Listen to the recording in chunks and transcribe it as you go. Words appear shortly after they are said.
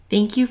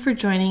Thank you for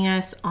joining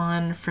us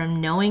on From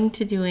Knowing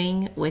to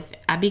Doing with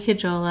Abby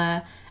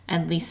Cajola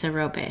and Lisa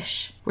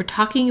Robish. We're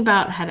talking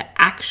about how to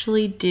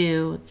actually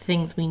do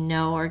things we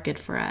know are good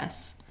for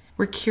us.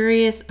 We're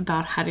curious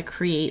about how to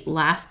create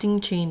lasting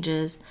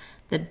changes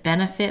that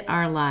benefit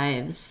our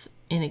lives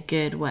in a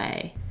good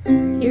way.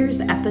 Here's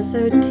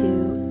episode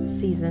 2,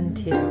 season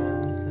 2.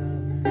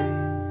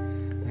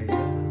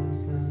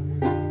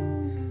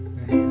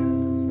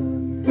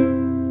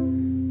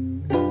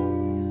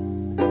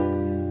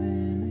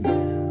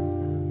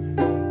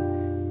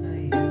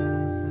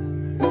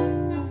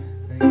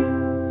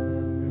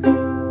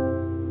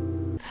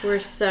 We're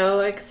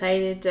so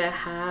excited to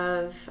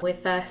have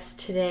with us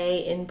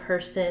today in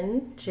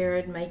person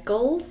Jared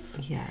Michaels.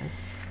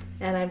 Yes.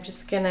 And I'm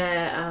just going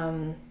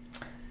to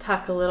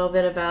talk a little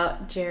bit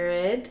about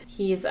Jared.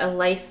 He's a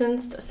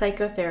licensed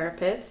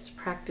psychotherapist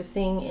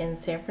practicing in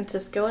San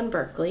Francisco and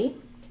Berkeley.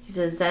 He's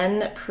a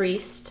Zen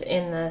priest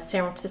in the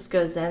San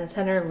Francisco Zen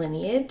Center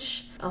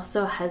lineage.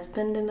 Also a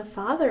husband and a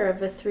father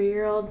of a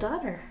 3-year-old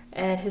daughter.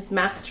 And his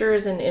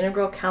master's in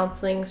integral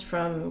counseling is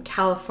from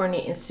California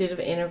Institute of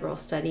Integral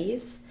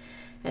Studies.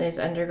 And his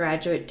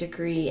undergraduate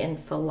degree in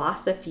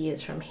philosophy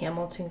is from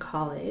Hamilton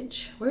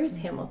College. Where is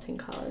Hamilton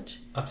College?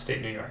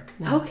 Upstate New York.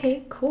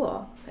 Okay,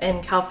 cool.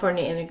 And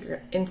California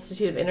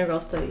Institute of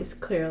Integral Studies,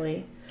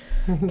 clearly.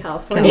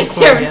 California,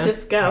 San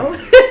Francisco.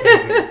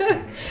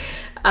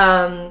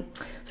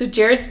 So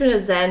Jared's been a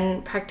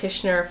Zen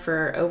practitioner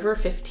for over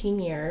 15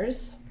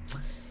 years.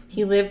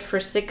 He lived for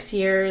 6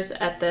 years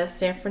at the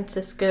San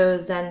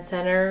Francisco Zen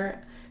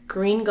Center,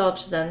 Green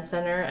Gulch Zen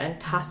Center, and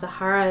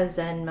Tassajara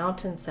Zen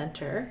Mountain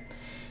Center.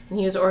 And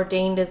he was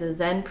ordained as a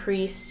Zen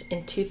priest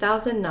in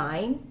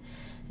 2009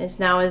 and is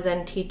now a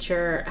Zen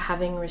teacher,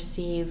 having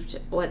received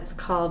what's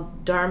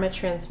called Dharma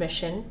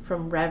transmission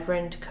from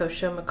Reverend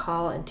Kosho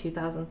McCall in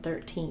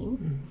 2013.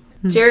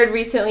 Mm-hmm. Jared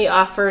recently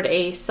offered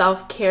a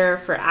self-care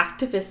for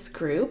activists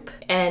group,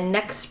 and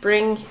next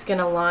spring he's going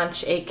to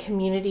launch a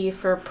community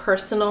for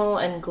personal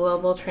and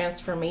global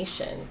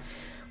transformation,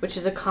 which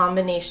is a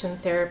combination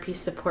therapy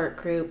support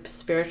group,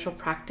 spiritual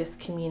practice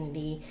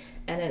community,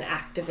 and an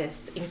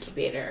activist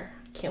incubator.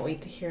 Can't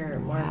wait to hear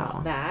more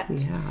about that.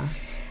 Yeah.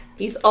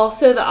 He's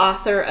also the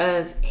author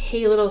of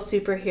Hey Little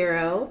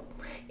Superhero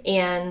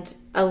and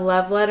A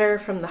Love Letter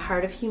from the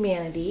Heart of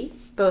Humanity,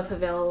 both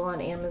available on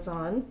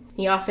Amazon.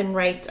 He often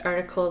writes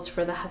articles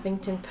for the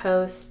Huffington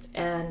Post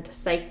and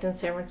Psyched in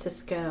San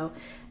Francisco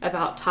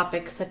about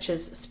topics such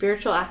as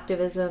spiritual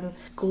activism,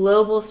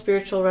 global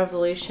spiritual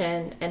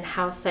revolution, and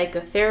how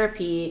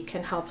psychotherapy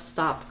can help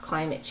stop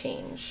climate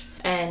change.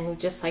 And we'd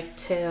just like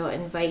to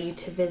invite you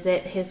to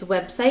visit his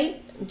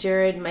website,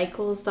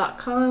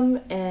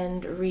 jaredmichaels.com,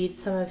 and read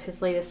some of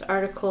his latest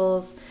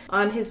articles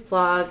on his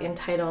blog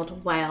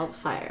entitled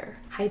Wildfire.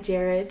 Hi,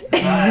 Jared.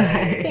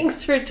 Hi.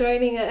 Thanks for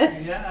joining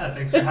us. Yeah,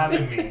 thanks for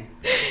having me.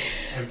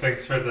 And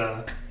thanks for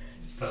the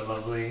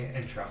lovely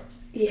intro.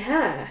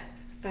 Yeah,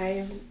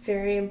 I'm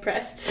very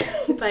impressed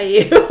by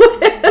you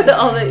and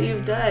all that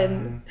you've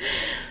done.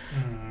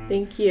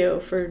 Thank you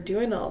for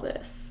doing all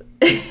this.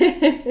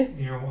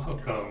 You're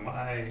welcome.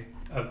 I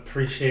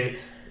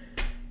appreciate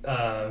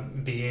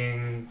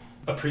being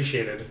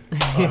appreciated,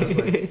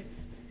 honestly.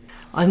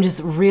 I'm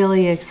just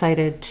really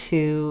excited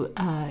to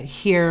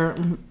hear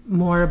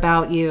more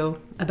about you,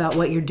 about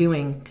what you're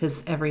doing,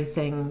 because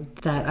everything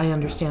that I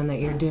understand that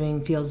you're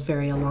doing feels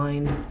very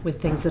aligned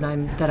with things that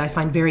I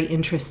find very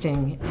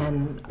interesting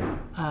and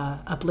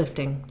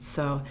uplifting.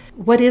 So,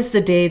 what is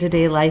the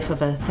day-to-day life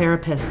of a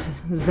therapist,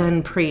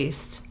 Zen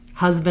priest,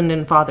 husband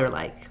and father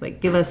like? Like,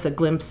 give us a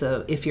glimpse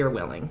of, if you're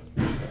willing.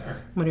 Sure.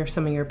 What are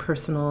some of your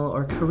personal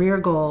or career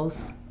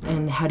goals,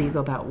 and how do you go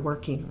about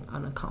working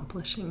on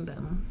accomplishing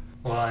them?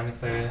 Well, I'm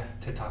excited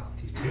to talk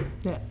with you too.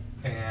 Yeah.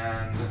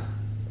 And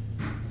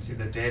let's see,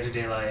 the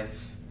day-to-day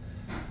life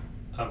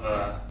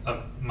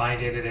of my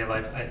day-to-day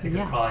life, I think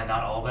is probably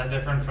not all that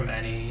different from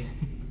any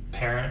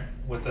parent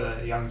with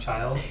a young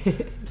child.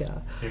 Yeah.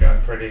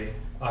 I'm pretty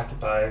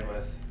occupied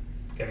with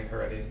getting her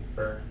ready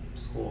for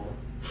school.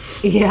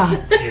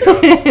 Yeah.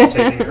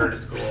 Taking her to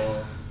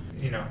school,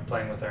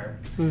 playing with her.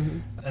 Mm-hmm.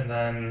 And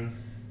then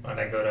when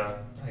I go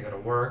to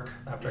work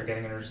after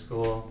getting her to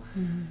school,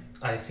 mm-hmm.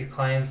 I see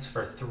clients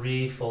for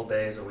 3 full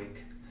days a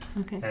week.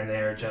 Okay. And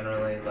they're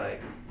generally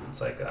it's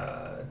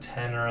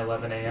 10 or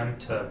 11 a.m.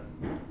 to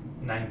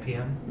 9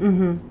 p.m.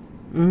 Mm-hmm.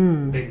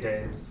 Mm. Big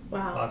days.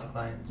 Wow. Lots of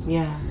clients.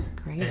 Yeah,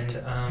 great.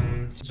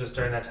 And just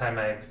during that time,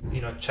 I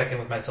check in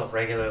with myself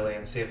regularly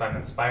and see if I'm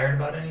inspired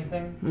about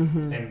anything,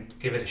 mm-hmm. and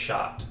give it a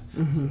shot.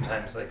 Mm-hmm.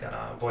 Sometimes on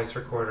a voice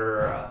recorder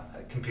or a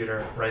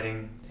computer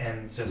writing,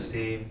 and just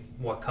see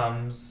what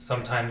comes.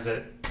 Sometimes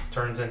it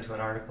turns into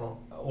an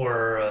article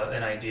or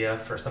an idea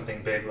for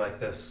something big like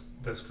this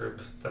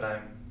group that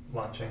I'm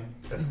launching,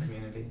 this mm-hmm.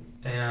 community.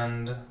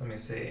 And let me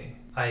see.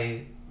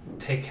 I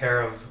take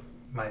care of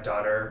my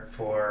daughter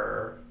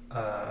for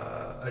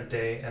a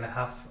day and a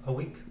half a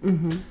week.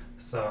 Mm-hmm.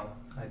 So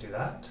I do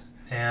that.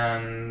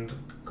 And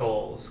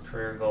goals,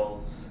 career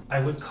goals. I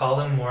would call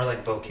them more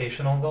like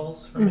vocational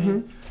goals for mm-hmm.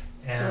 me.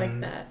 And I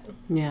like that.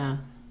 Yeah.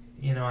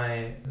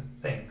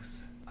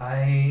 Thanks.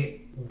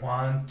 I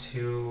want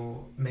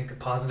to make a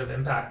positive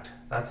impact.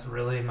 That's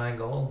really my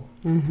goal.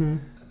 Mm-hmm.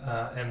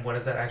 And what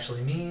does that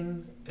actually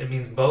mean? It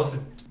means both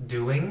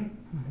doing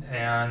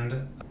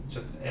and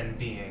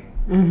being.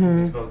 Mm-hmm. It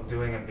means both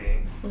doing and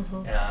being.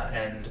 Mm-hmm.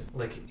 And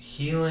like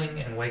healing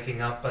and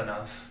waking up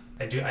enough.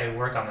 I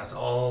work on this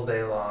all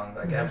day long,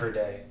 like every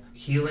day.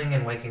 Healing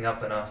and waking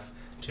up enough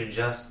to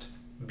just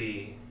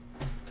be,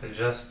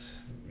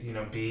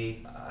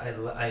 be.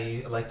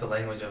 I like the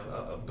language of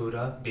a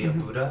Buddha, be a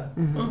Buddha,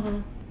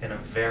 in a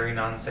very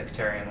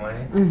non-sectarian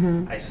way.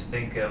 Mm-hmm. I just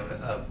think of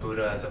a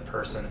Buddha as a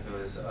person who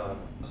is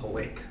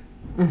awake,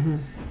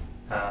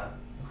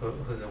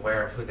 who's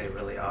aware of who they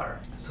really are.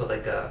 So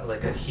like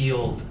a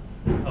healed,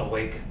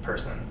 awake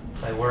person.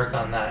 So I work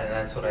on that, and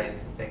that's what I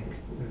think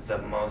the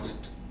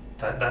most.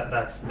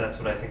 That's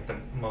what I think the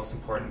most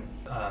important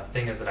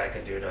thing is that I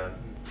can do to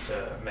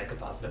make a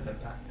positive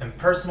impact. And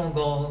personal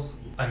goals,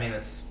 I mean,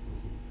 that's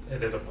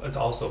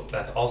also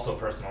a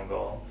personal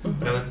goal,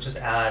 but I would just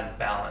add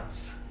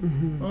balance.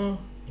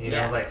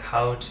 Like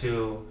how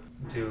to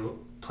do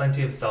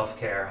plenty of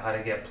self-care, how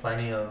to get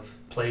plenty of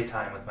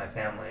playtime with my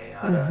family,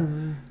 how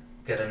to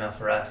get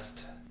enough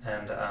rest,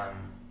 and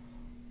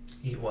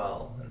eat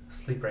well and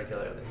sleep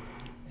regularly,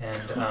 and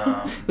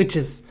which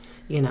is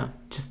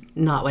just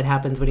not what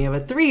happens when you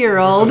have a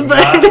 3-year-old, but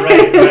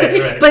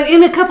right. But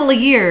in a couple of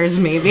years,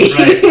 maybe.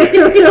 Right.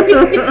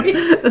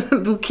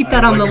 We'll keep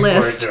that on the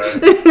list.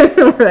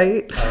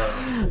 Right.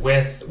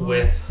 With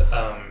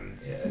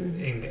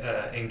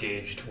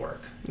engaged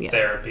work,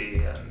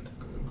 therapy and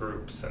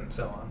groups and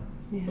so on,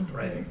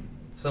 writing.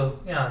 So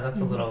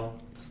that's a little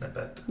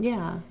snippet.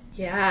 Yeah,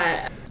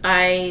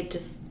 I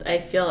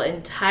feel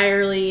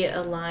entirely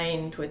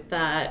aligned with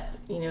that,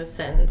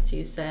 sentence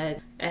you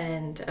said,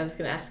 and I was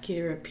going to ask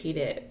you to repeat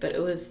it, but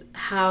it was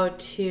how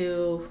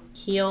to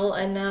heal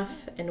enough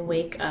and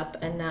wake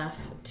up enough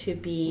to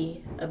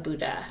be a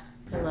Buddha.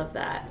 I love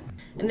that.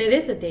 And it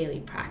is a daily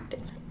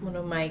practice. One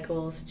of my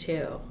goals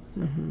too.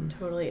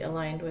 Totally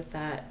aligned with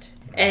that.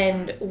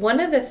 And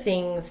one of the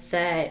things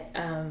that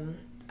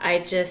I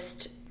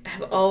just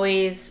have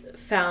always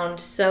found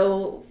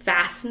so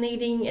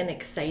fascinating and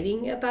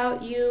exciting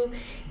about you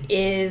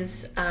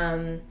is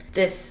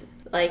this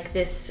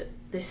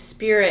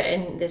spirit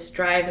and this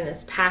drive and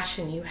this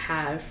passion you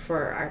have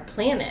for our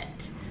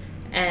planet,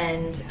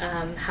 and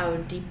how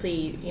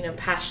deeply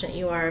passionate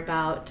you are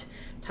about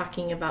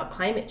talking about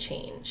climate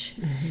change.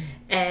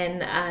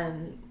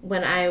 And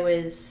when I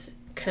was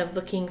kind of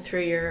looking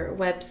through your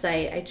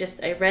website,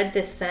 I read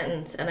this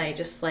sentence and I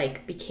just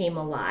became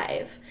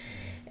alive.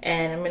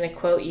 And I'm going to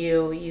quote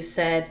you. You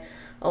said,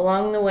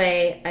 "Along the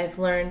way, I've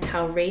learned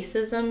how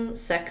racism,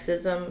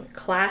 sexism,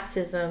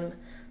 classism,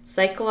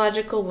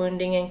 psychological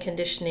wounding and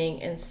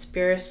conditioning, and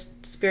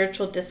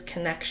spiritual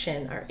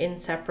disconnection are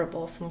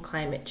inseparable from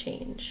climate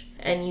change."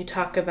 And you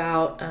talk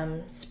about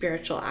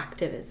spiritual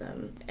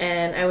activism.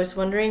 And I was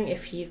wondering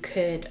if you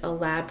could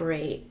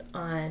elaborate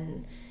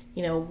on,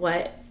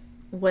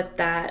 what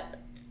that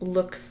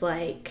looks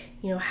like,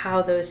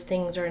 how those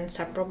things are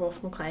inseparable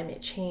from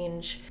climate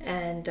change,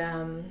 and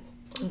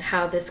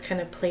how this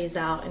kind of plays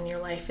out in your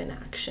life and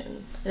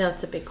actions. I know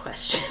it's a big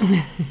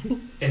question.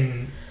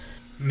 And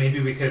maybe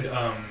we could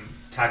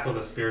tackle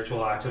the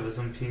spiritual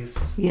activism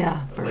piece.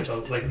 Yeah,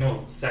 first.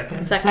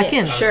 Second.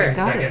 Second, sure.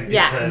 Got second, it.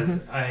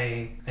 because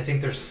I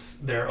think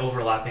there are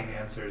overlapping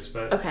answers,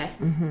 but Okay.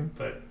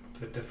 but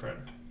different.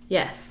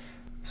 Yes.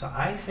 So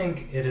I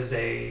think it is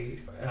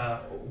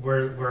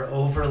we're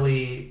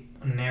overly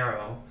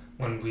narrow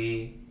when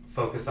we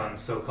focus on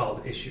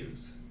so-called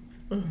issues.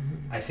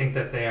 I think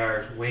that they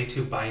are way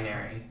too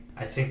binary.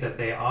 I think that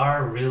they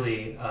are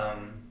really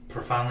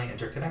profoundly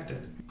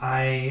interconnected.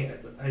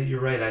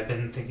 You're right, I've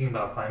been thinking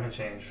about climate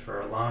change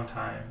for a long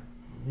time,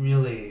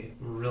 really,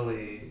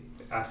 really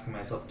asking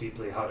myself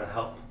deeply how to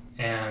help.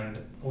 And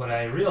what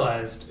I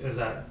realized is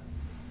that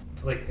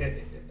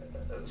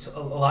a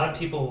lot of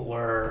people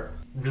were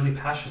really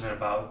passionate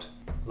about,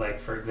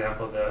 for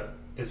example, the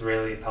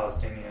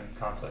Israeli-Palestinian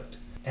conflict.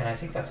 And I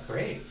think that's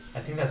great.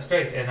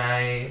 And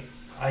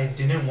I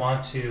didn't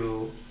want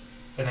to,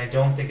 and I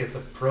don't think it's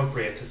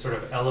appropriate to sort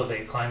of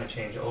elevate climate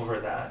change over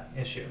that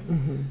issue.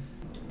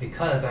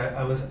 Because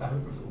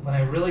when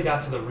I really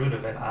got to the root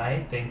of it,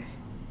 I think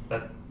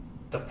that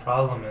the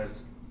problem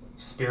is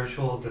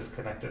spiritual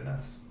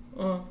disconnectedness.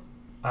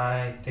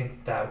 I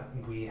think that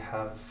we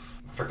have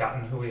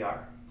forgotten who we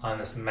are on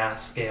this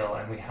mass scale,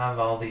 and we have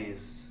all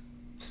these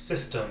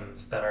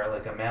systems that are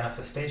like a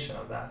manifestation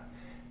of that,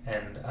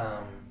 and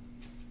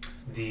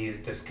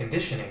this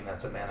conditioning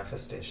that's a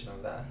manifestation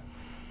of that.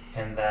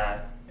 And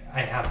that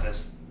I have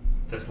this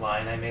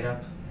line I made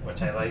up,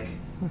 which I like.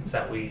 It's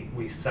that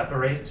we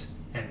separate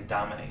and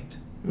dominate.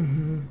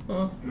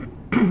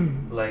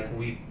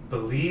 We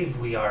believe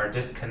we are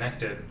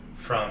disconnected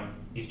from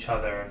each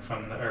other and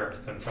from the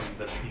earth and from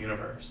the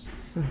universe.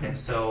 And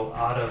so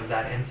out of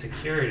that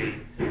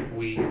insecurity,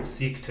 we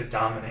seek to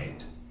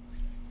dominate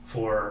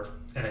for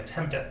an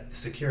attempt at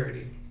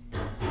security.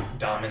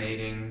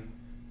 Dominating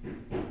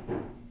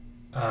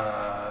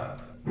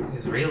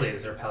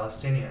Israelis or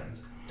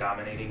Palestinians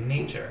dominating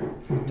nature,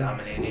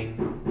 dominating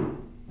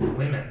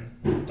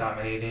women,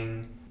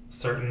 dominating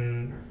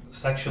certain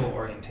sexual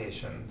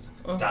orientations,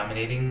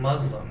 dominating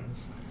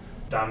Muslims,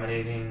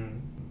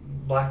 dominating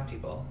black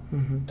people,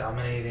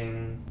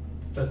 dominating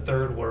the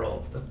third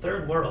world. The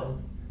third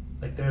world,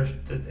 like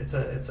it's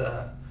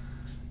a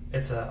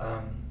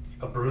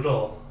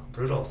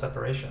brutal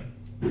separation.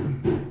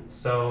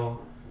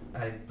 So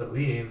I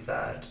believe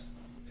that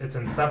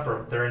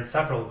they're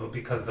inseparable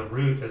because the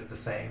root is the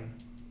same,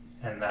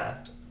 and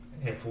that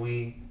if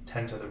we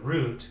tend to the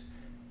root,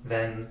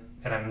 then,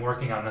 and I'm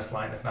working on this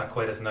line, it's not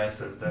quite as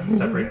nice as the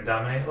separate and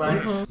dominate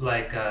line,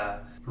 like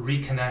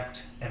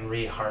reconnect and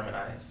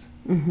reharmonize.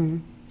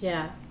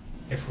 Yeah.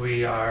 If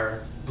we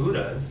are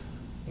Buddhas,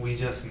 we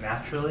just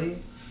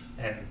naturally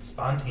and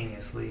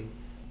spontaneously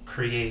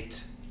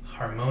create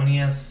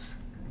harmonious,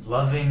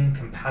 loving,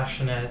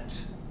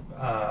 compassionate,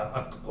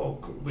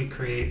 we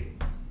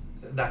create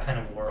that kind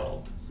of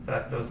world,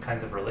 those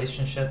kinds of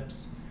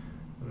relationships,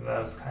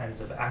 those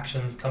kinds of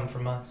actions come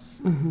from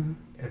us.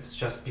 It's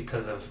just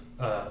because of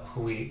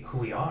who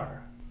we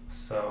are.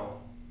 So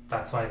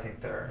that's why I think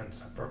they're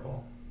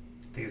inseparable,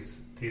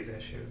 these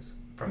issues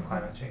from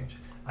climate change.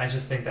 I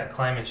just think that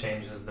climate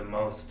change is the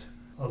most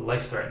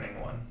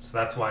life-threatening one. So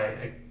that's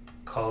why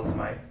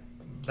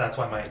that's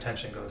why my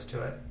attention goes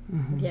to it.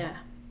 Yeah.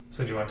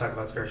 So do you want to talk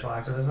about spiritual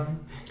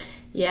activism?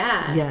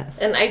 Yeah. Yes.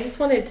 And I just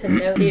wanted to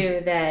note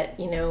too that,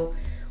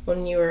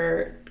 when you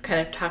were kind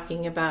of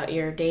talking about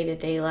your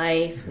day-to-day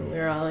life, and we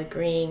were all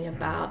agreeing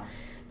about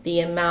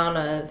the amount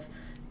of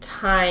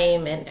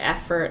time and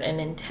effort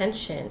and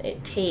intention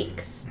it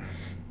takes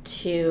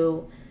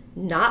to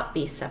not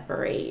be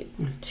separate,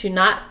 to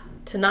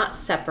not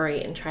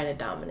separate and try to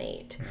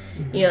dominate.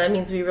 That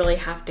means we really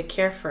have to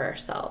care for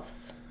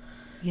ourselves.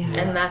 Yeah.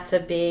 And that's a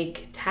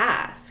big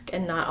task,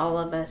 and not all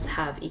of us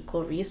have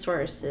equal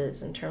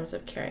resources in terms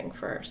of caring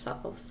for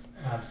ourselves.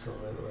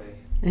 Absolutely.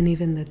 And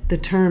even the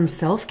term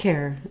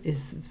self-care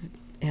is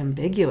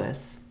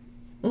ambiguous.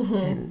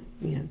 And,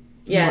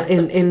 Yeah,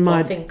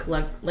 I think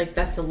like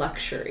that's a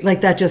luxury.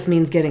 Like that just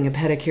means getting a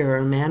pedicure or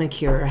a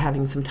manicure or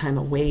having some time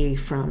away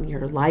from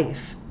your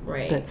life.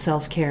 Right. But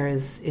self-care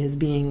is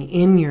being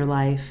in your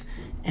life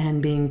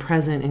and being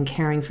present and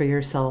caring for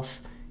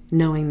yourself,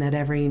 knowing that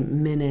every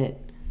minute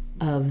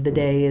of the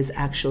day is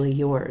actually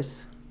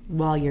yours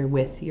while you're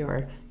with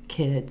your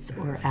kids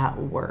or at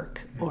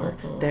work, or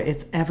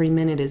it's every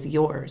minute is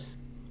yours.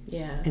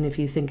 Yeah. And if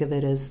you think of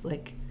it as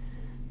like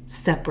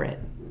separate,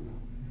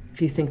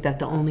 if you think that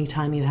the only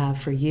time you have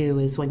for you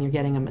is when you're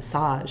getting a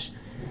massage,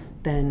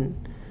 then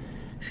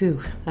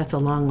that's a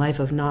long life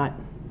of not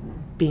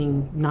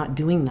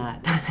doing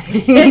that.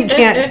 You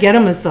can't get a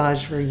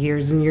massage for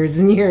years and years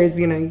and years.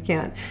 You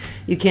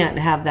can't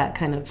have that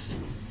kind of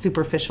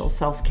superficial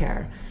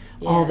self-care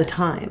all the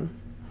time.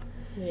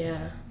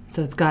 Yeah.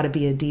 So it's got to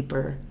be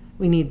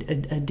we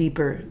need a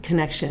deeper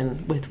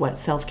connection with what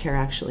self-care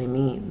actually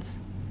means.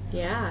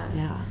 Yeah.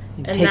 Yeah.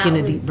 And taking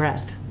a deep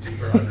breath.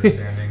 Deeper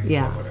understanding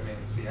Yeah. of what it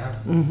means. Yeah.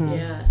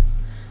 Yeah.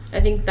 I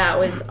think that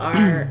was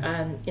our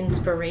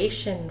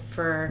inspiration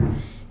for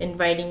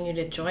inviting you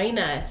to join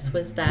us,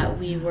 was that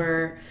we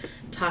were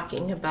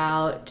talking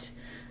about,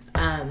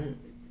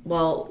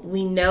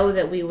 we know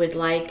that we would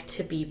like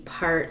to be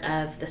part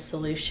of the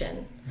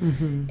solution.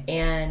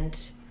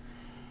 And,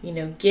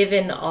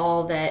 given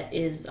all that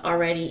is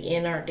already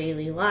in our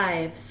daily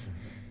lives,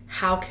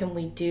 how can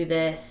we do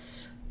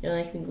this?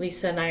 I think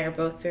Lisa and I are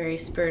both very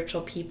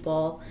spiritual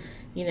people.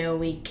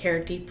 We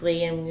care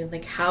deeply, and we're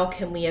like, how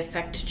can we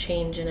affect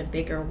change in a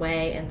bigger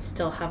way and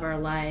still have our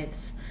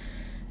lives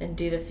and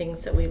do the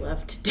things that we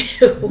love to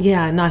do?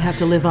 Yeah, not have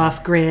to live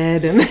off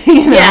grid and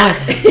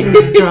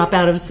Yeah. drop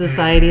out of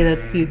society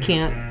that you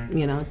can't.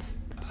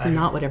 It's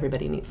not what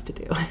everybody needs to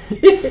do.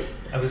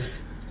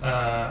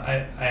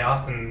 I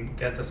often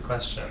get this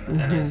question,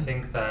 and I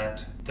think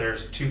that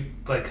there's two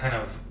kind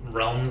of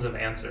realms of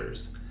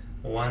answers.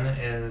 One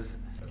is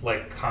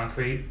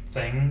concrete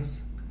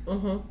things.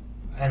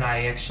 And I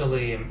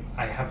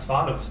have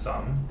thought of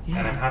some,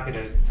 and I'm happy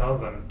to tell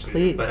them to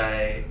you, but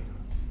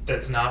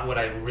that's not what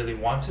I really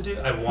want to do.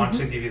 I want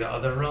to give you the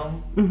other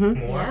realm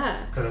more,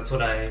 because that's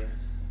what I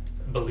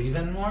believe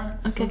in more.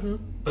 Okay.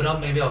 But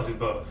maybe I'll do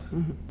both.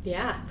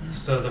 Yeah.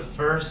 So the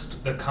first,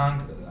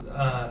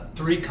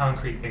 three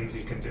concrete things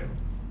you can do.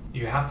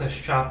 You have to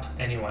shop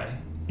anyway.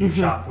 We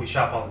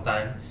shop all the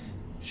time.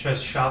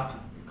 Just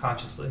shop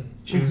consciously.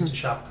 Choose to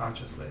shop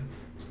consciously.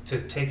 To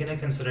take into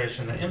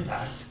consideration the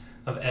impact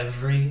of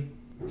every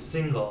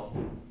single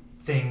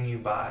thing you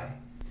buy.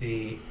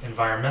 The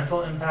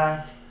environmental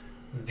impact,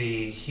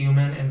 the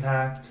human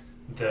impact,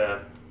 the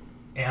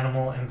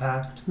animal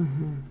impact.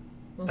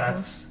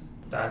 That's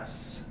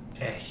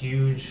a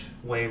huge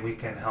way we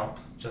can help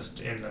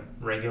just in the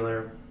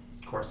regular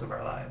course of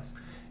our lives.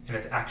 And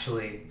it's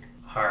actually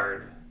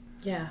hard.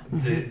 Yeah.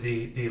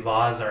 The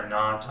laws are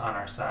not on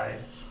our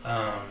side,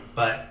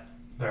 but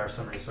there are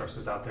some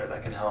resources out there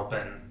that can help,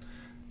 and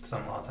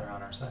some laws are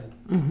on our side.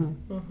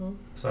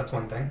 So that's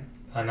one thing.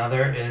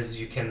 Another is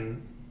you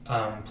can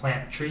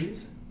plant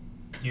trees.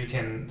 You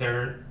can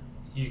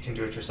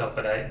do it yourself,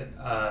 but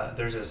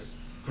there's this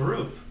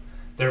group.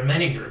 There are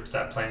many groups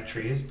that plant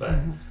trees, but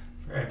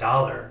for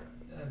 $1,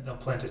 they'll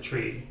plant a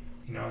tree.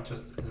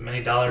 Just as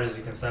many dollars as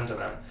you can send to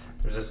them.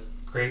 There's this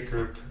great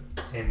group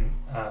in,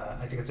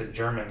 I think it's a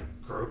German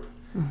group,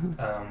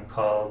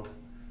 called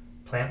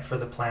Plant for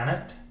the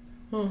Planet,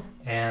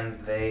 and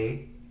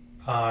they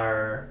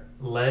are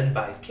led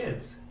by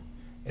kids.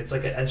 It's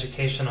like an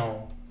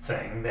educational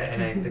thing,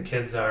 and the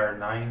kids are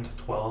 9 to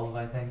 12,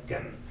 I think,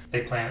 and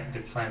they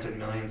planted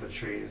millions of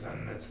trees,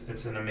 and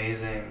it's an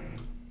amazing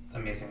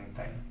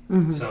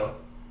thing. So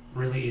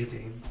really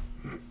easy,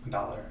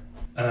 $1.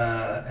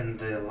 And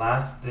the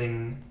last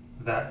thing,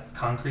 that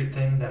concrete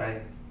thing that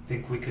I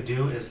think we could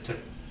do is to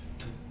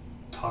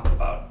talk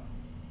about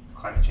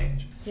climate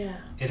change. Yeah.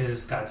 It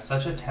has got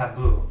such a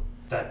taboo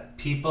that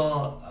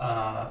people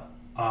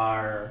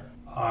are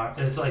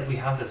it's like we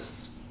have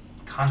this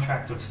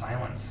contract of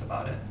silence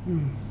about it.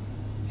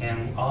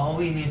 And all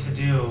we need to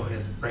do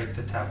is break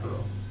the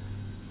taboo.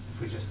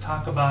 If we just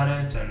talk about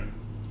it and,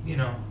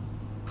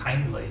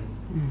 kindly,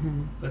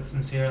 but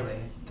sincerely,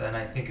 then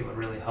I think it would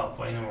really help.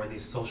 We're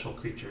these social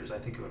creatures. I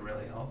think it would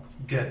really help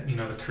get,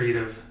 the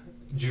creative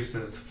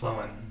juices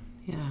flowing.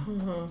 Yeah.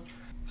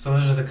 So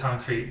those are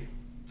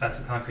that's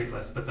the concrete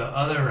list. But the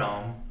other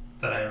realm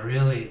that I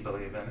really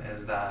believe in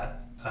is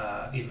that,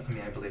 I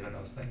believe in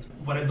those things.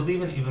 What I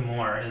believe in even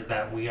more is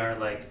that we are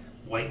like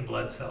white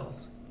blood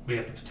cells. We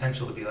have the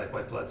potential to be like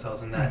white blood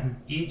cells, and that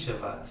each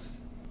of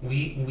us,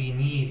 we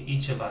need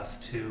each of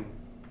us to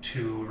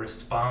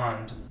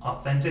respond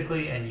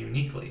authentically and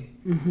uniquely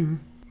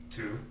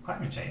to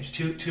climate change,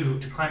 to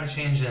climate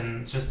change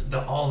and just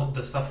all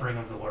the suffering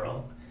of the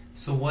world.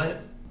 So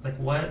what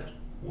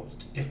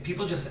if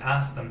people just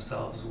ask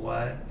themselves,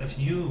 if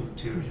you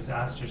two just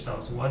asked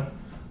yourselves, what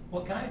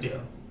can I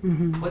do?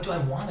 What do I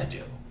want to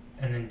do?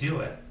 And then do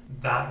it.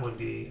 That would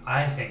be,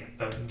 I think,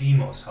 the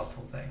most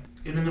helpful thing.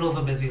 In the middle of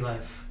a busy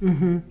life,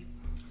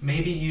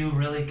 maybe you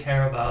really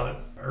care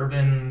about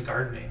urban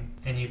gardening,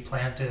 and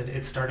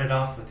it started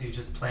off with you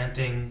just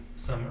planting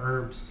some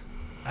herbs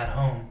at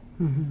home.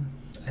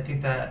 I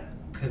think that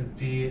could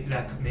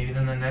maybe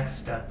then the next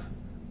step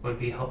would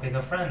be helping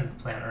a friend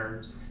plant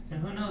herbs. And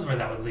who knows where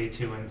that would lead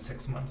to in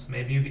 6 months.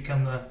 Maybe you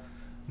become the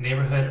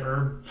neighborhood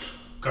herb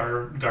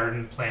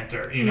garden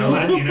planter,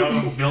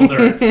 builder,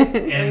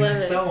 and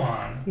so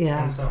on.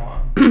 Yeah. And so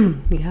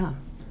on. Yeah.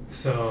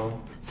 So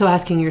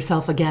asking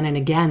yourself again and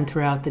again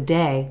throughout the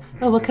day,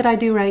 what could I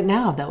do right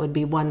now that would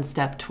be one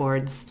step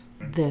towards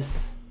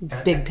this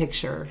big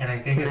picture and I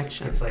think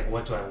connection? it's like,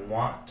 what do I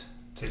want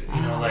to,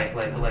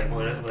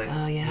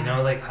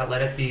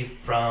 let it be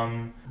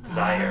from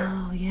desire.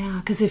 Oh, yeah.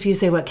 Because if you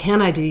say, what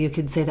can I do? You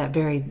could say that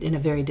in a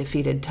very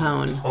defeated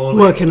tone. Totally.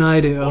 What can I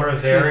do? Or a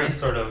very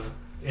sort of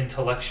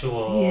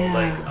intellectual,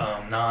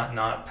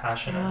 not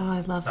passionate. Oh,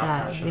 I love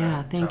that.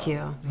 Yeah, thank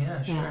you.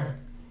 Yeah, sure. Yeah.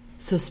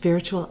 So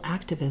spiritual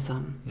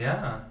activism.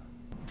 Yeah.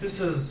 This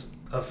is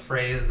a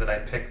phrase that I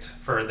picked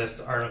for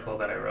this article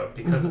that I wrote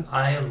because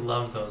I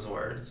love those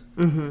words.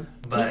 Me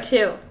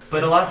too.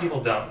 But a lot of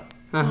people don't.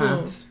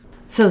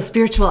 So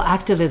spiritual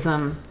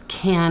activism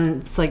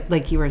it's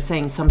like you were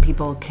saying, some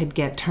people could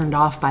get turned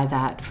off by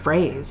that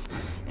phrase.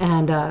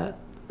 And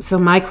so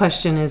my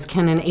question is,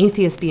 can an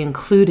atheist be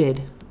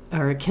included,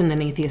 or can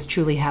an atheist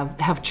truly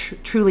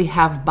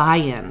have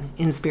buy-in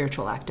in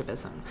spiritual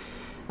activism?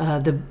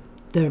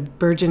 The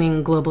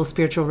burgeoning global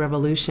spiritual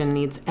revolution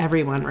needs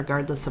everyone,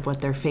 regardless of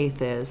what their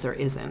faith is or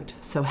isn't.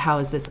 So how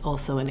is this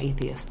also an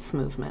atheist's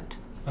movement?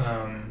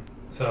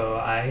 So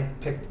I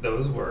picked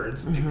those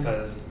words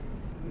because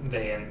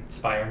they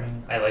inspire me.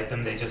 I like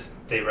them. They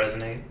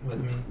resonate with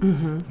me.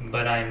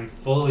 But I'm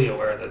fully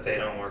aware that they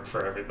don't work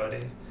for everybody.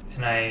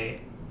 And I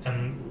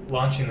am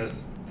launching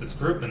this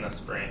group in the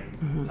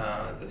spring,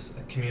 this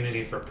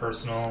community for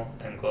personal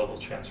and global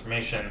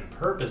transformation,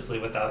 purposely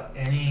without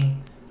any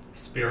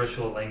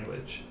spiritual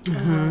language.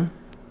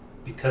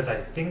 Because I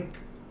think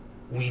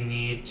we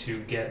need to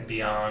get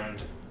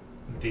beyond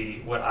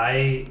what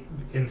I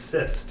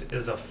insist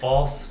is a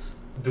false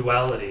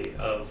duality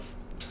of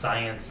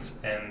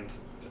science and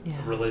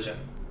religion.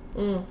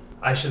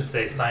 I should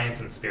say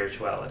science and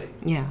spirituality.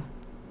 Yeah.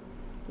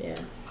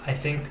 I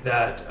think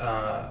that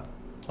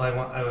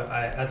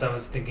as I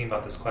was thinking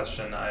about this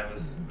question, I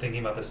was thinking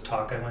about this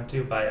talk I went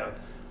to by a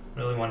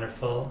really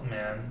wonderful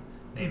man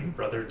named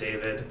Brother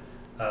David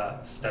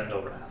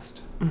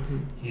Stendelrast.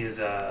 He is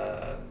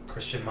a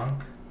Christian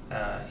monk.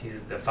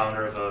 He's the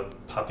founder of a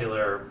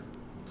popular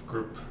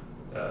group,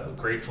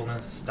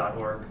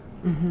 gratefulness.org.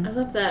 I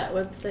love that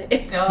website.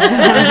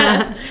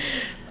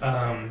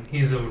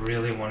 He's a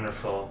really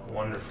wonderful,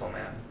 wonderful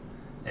man.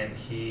 And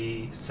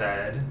he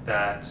said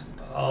that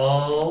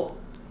all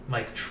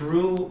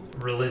true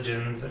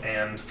religions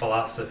and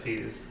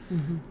philosophies,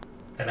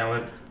 and I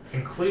would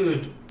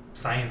include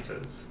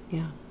sciences,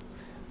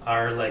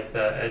 are like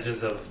the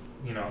edges of,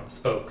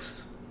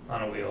 spokes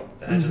on a wheel,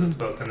 the edges of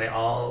spokes, and they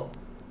all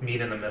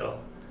meet in the middle.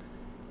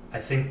 I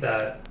think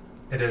that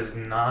it is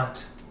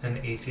not an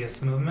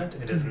atheist movement.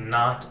 It is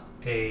not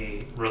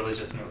a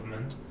religious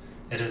movement.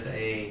 It is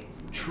a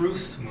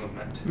truth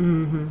movement.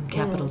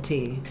 Capital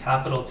T.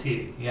 Capital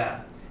T,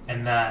 yeah.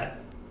 And that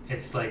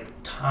it's like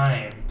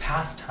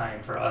past time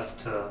for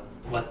us to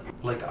let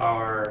like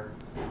our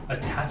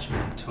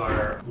attachment to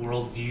our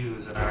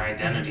worldviews and our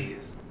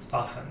identities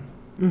soften.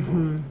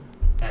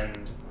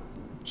 And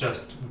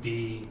just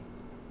be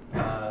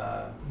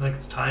like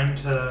it's time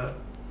to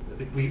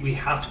we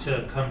have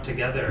to come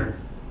together.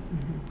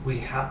 We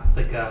have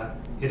like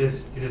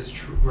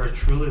we're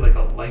truly like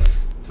a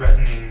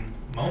life-threatening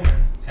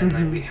moment, and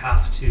like we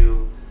have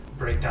to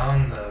break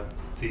down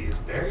these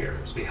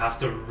barriers. We have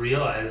to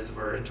realize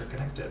we're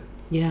interconnected.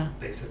 Yeah.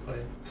 Basically.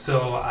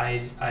 So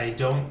I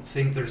don't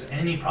think there's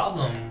any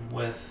problem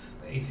with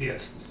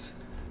atheists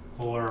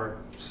or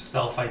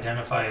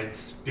self-identified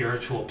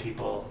spiritual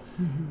people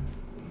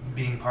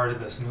being part of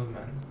this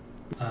movement.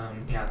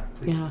 Yeah,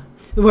 please. Yeah.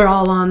 We're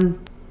all on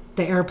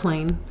the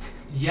airplane.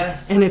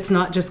 Yes. And it's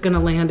not just going to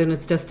land in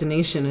its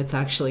destination, it's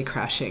actually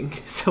crashing.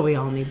 So we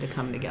all need to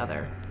come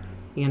together,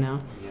 you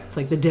know? Yes. It's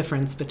like the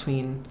difference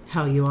between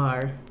how you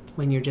are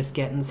when you're just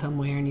getting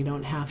somewhere and you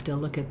don't have to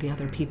look at the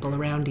other people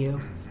around you.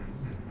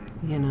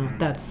 You know,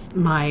 that's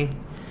my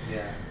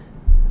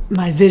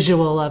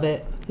visual of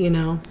it, you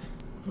know?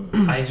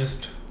 I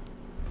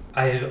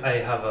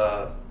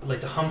have like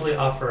to humbly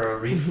offer a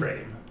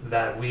reframe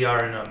that we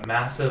are in a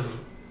massive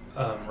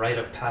rite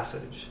of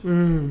passage,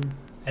 and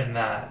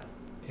that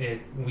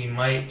we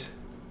might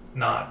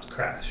not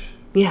crash.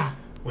 Yeah.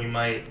 We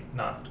might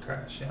not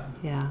crash. Yeah.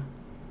 Yeah.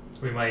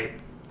 We might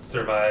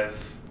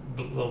survive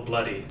a little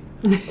bloody,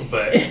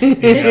 but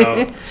you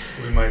know,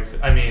 we might.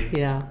 I mean,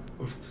 yeah,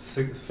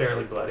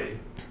 fairly bloody,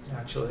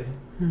 actually.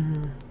 I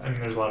mean,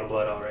 there's a lot of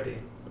blood already.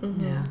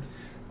 Yeah.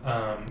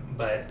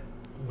 But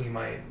we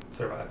might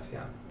survive.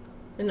 Yeah.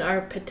 And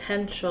our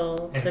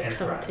potential to come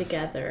thrive.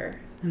 Together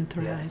and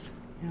thrive. Yes.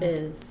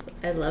 Is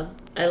I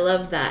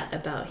love that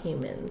about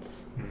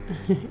humans.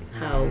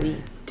 How we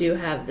do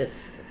have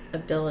this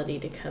ability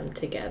to come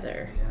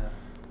together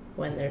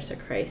when there's a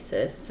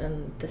crisis,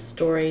 and the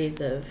stories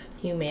of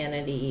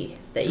humanity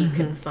that you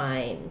can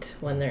find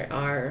when there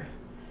are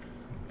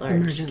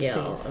large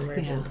scale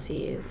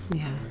emergencies.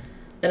 Yeah.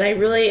 And I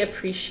really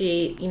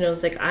appreciate,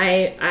 it's like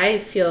I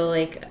feel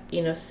like,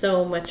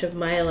 so much of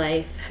my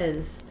life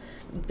has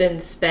been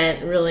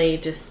spent really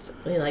just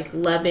like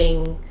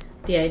loving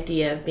the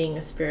idea of being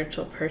a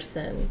spiritual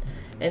person.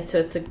 And so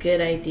it's a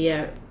good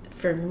idea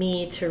for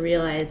me to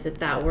realize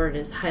that word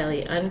is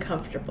highly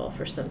uncomfortable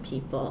for some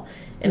people.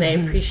 And I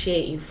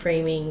appreciate you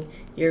framing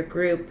your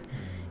group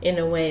in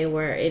a way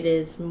where it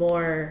is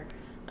more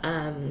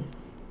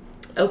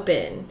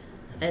open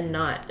and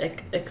not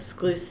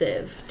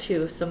exclusive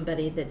to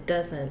somebody that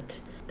doesn't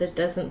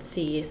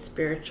see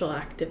spiritual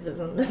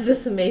activism as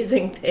this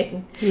amazing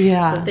thing.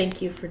 Yeah. So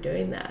thank you for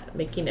doing that,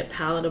 making it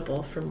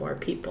palatable for more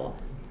people.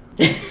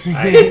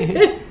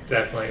 I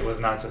definitely, it was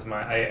not just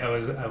I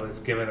was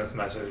given this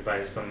message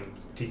by some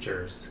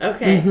teachers.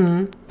 Okay.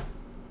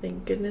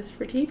 Thank goodness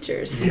for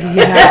teachers. Yeah,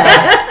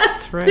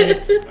 that's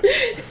right.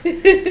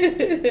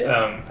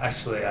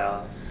 Actually,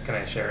 can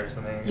I share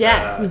something?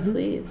 Yes,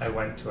 please. I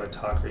went to a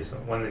talk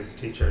recently. One of these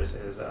teachers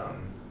is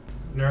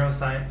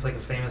neuroscience, like a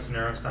famous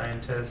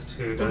neuroscientist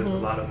who does a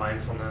lot of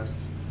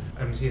mindfulness.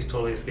 He's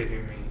totally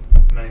escaping me.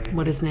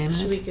 What his name is?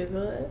 Should we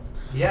Google it?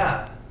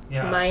 Yeah.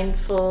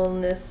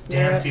 Mindfulness.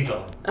 Dan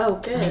Siegel. Oh,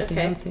 good. Okay.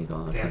 Dan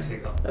Siegel. Okay. Dan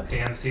Siegel. Okay.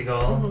 Dan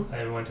Siegel.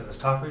 I went to this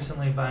talk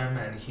recently by him,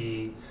 and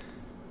he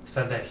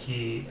said that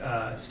he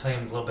was telling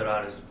him a little bit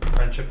about his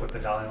friendship with the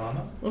Dalai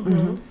Lama,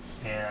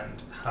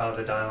 and how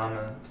the Dalai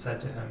Lama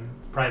said to him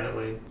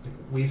privately,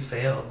 "We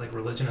failed. Like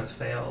religion has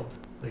failed.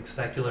 Like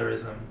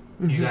secularism.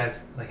 You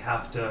guys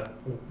have to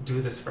do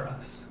this for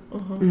us."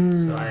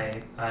 So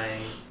I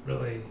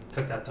really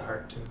took that to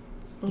heart too.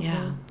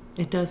 Yeah,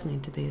 it does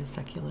need to be a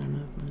secular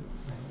movement.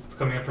 What's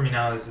coming up for me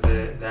now is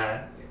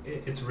that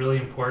it's really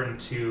important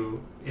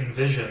to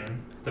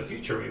envision the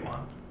future we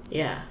want.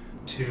 Yeah.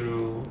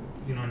 To,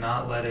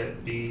 not let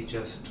it be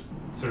just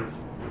sort of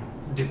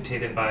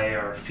dictated by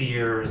our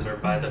fears or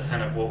by the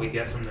kind of what we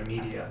get from the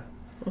media,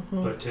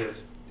 but to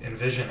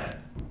envision it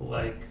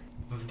like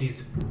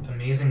these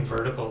amazing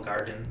vertical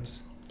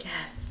gardens.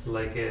 Yes.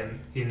 Like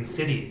in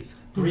cities,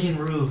 green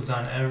roofs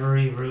on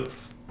every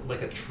roof,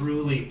 like a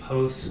truly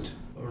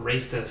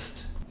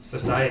post-racist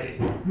society.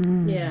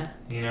 Yeah.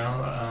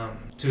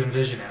 To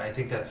envision it, I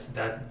think that's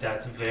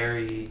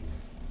very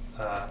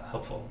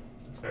helpful.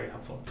 It's very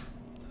helpful. It's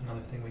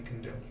another thing we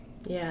can do.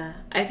 Yeah,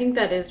 I think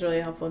that is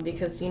really helpful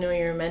because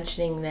you're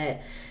mentioning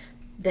that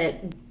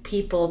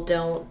people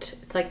don't.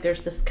 It's like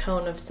there's this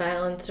cone of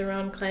silence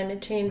around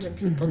climate change, and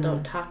people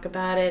don't talk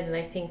about it. And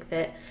I think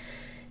that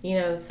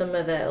some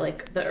of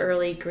the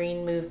early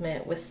green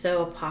movement was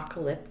so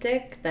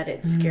apocalyptic that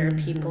it scared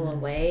people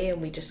away,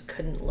 and we just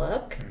couldn't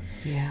look.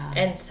 Yeah.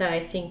 And so I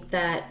think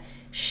that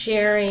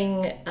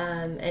sharing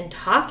and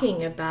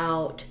talking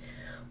about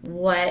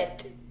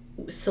what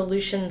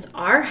solutions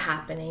are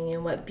happening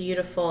and what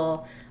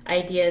beautiful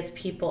ideas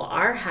people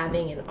are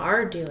having and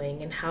are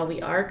doing, and how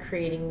we are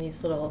creating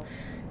these little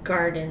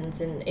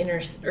gardens and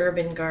inner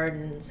urban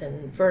gardens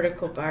and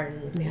vertical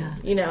gardens. Yeah.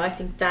 And, I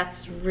think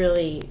that's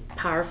really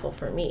powerful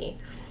for me.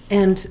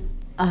 And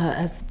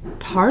as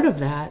part of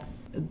that,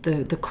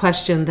 the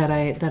question that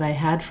I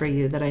had for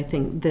you that I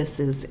think this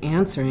is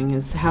answering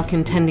is, how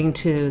can tending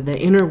to the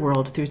inner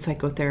world through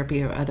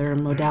psychotherapy or other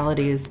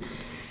modalities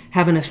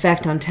have an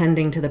effect on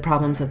tending to the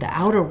problems of the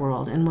outer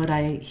world? And what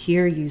I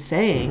hear you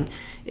saying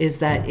is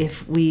that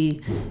if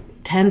we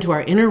tend to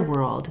our inner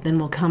world, then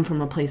we'll come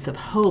from a place of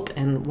hope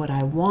and what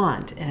I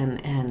want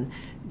and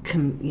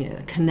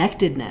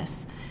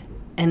connectedness.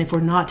 And if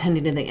we're not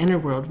tending to the inner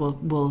world,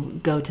 we'll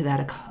go to that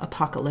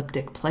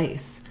apocalyptic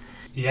place.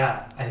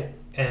 Yeah,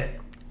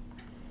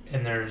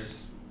 and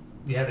there's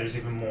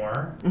even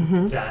more,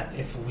 that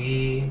if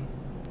we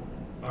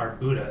are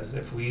Buddhas,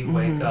 if we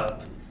wake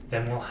up,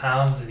 then we'll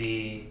have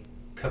the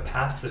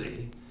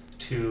capacity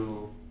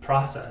to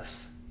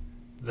process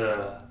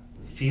the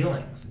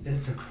feelings.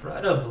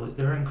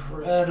 They're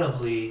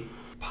incredibly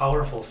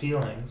powerful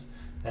feelings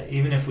that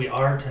even if we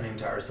are tending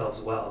to ourselves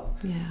well,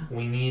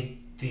 we need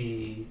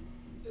the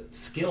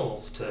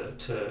skills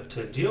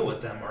to deal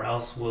with them, or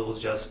else we'll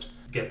just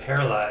get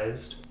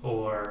paralyzed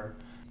or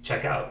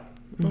check out.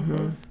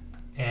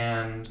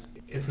 And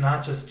it's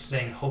not just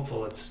staying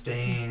hopeful, it's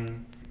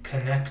staying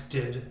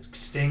connected,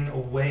 staying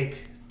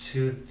awake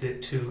to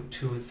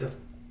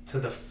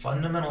the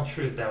fundamental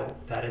truth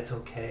that it's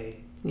okay.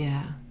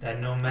 Yeah. That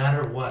no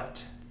matter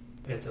what,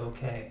 it's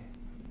okay.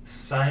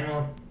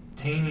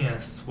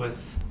 Simultaneous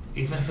with,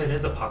 even if it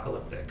is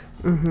apocalyptic,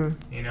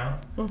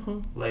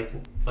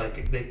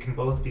 like they can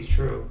both be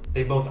true.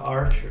 They both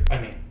are true. I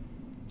mean,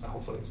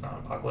 hopefully it's not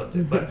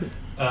apocalyptic, but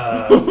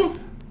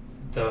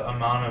the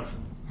amount of,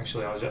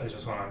 actually, I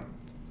just want to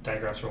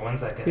digress for 1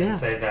 second and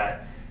say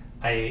that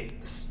I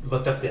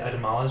looked up the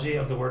etymology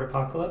of the word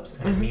apocalypse,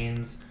 and it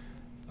means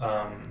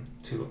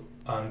to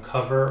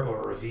uncover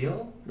or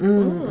reveal.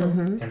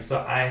 And so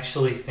I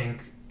actually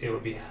think it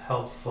would be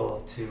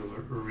helpful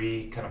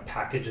to kind of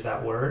package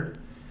that word,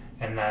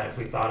 and that if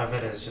we thought of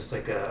it as just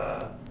like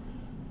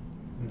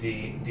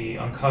the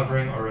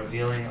uncovering or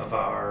revealing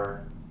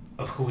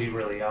of who we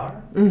really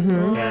are,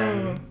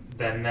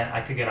 then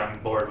I could get on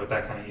board with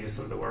that kind of use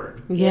of the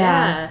word.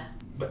 Yeah.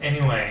 But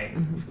anyway,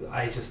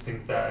 I just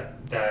think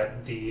that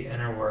the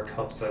inner work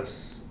helps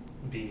us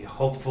be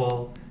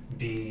hopeful,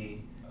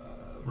 be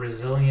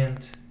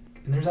resilient,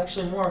 and there's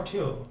actually more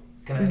too.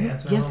 Can I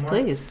answer a little more?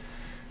 Yes, please.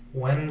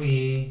 When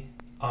we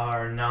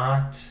are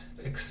not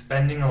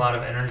expending a lot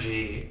of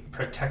energy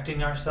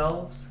protecting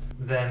ourselves,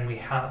 then we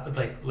have,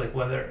 like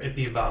whether it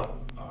be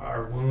about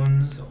our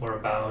wounds or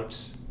about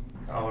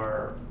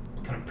our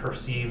kind of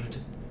perceived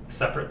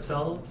separate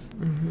selves,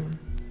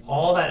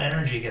 all that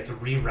energy gets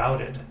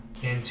rerouted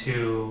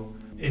into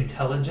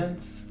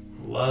intelligence,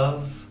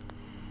 love,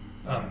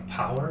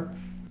 power,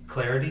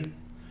 clarity.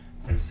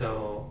 And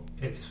so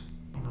it's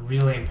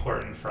really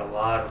important for a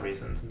lot of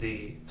reasons.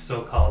 The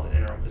so-called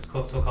inner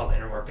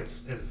work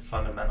is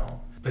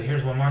fundamental. But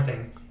here's one more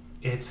thing.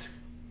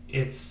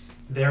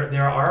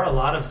 There are a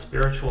lot of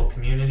spiritual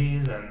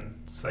communities and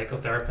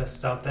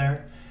psychotherapists out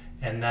there,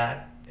 and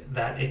that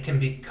it can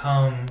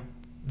become,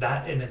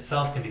 that in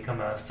itself can become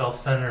a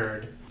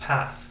self-centered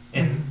path,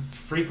 and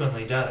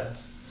frequently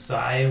does. So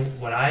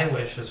what I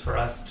wish is for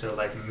us to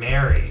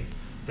marry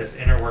this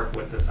inner work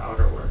with this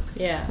outer work.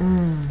 Yeah.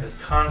 This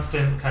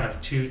constant kind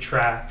of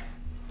 2-track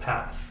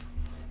path.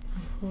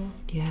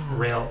 Yeah.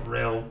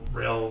 Railroad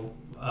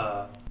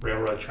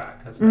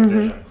track. That's my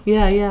vision.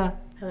 Yeah.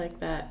 I like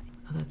that.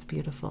 Oh, that's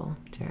beautiful,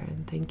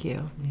 Jared. Thank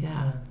you.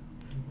 Yeah.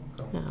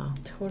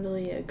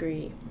 Totally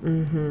agree.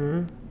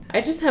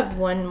 I just have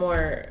one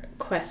more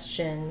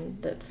question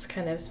that's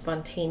kind of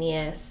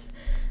spontaneous.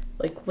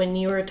 Like, when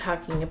you were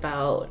talking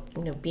about,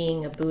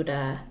 being a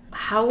Buddha,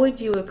 how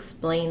would you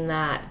explain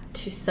that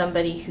to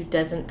somebody who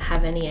doesn't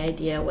have any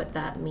idea what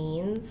that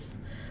means?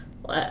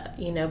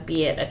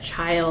 Be it a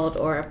child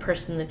or a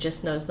person that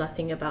just knows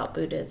nothing about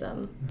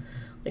Buddhism.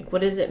 Like,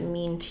 what does it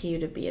mean to you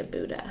to be a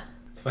Buddha?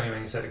 It's funny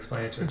when you said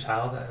explain it to a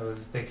child. I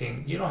was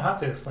thinking, you don't have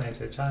to explain it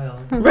to a child.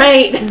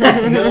 Right.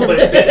 No,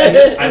 but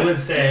I would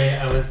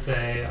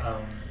say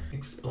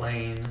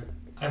explain.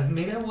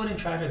 Maybe I wouldn't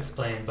try to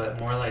explain, but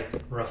more like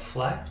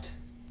reflect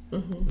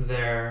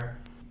their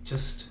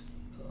just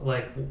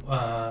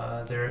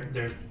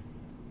their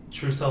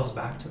true selves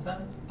back to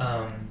them.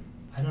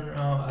 I don't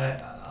know.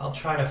 I'll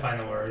try to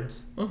find the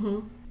words.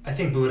 I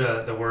think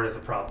Buddha, the word, is a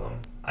problem.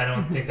 I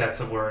don't think that's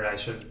the word I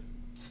should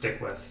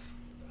stick with.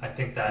 I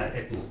think that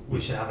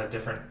we should have a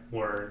different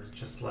word,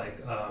 just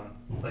like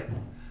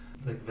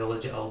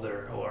village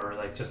elder, or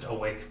just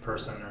awake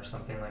person or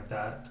something like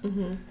that.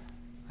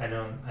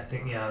 I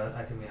think we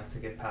have to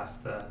get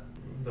past the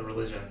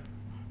religion.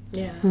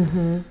 Yeah.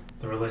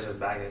 The religious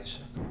baggage.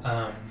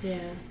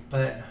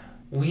 But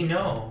we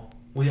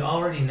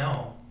already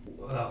know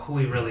who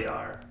we really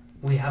are.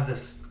 We have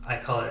this, I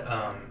call it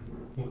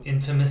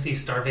intimacy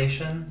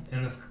starvation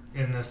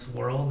in this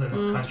world, in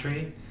this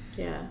country.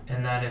 Yeah.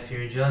 And that if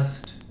you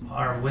just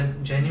are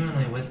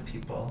genuinely with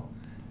people,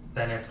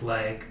 then it's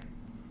like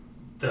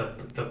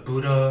the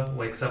Buddha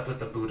wakes up with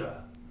the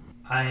Buddha.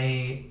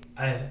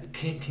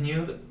 Can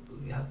you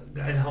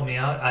guys help me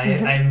out?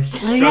 I'm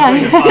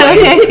struggling to find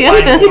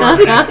more of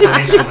an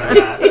explanation than that.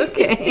 It's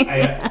okay.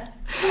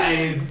 I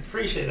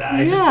appreciate that.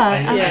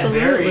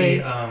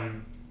 Absolutely.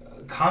 I'm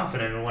very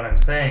confident in what I'm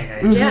saying.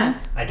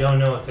 I don't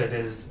know if it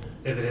is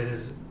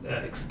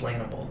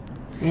explainable.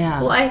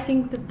 Yeah. Well, I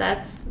think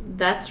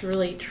that's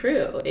really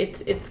true.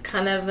 It's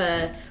kind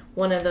of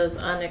one of those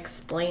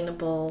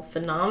unexplainable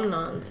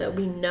phenomenons that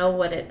we know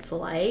what it's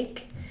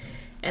like,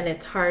 and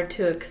it's hard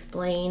to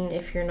explain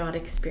if you're not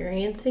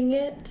experiencing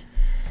it.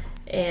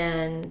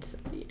 And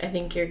I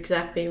think you're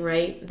exactly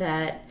right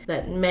that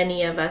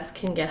many of us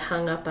can get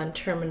hung up on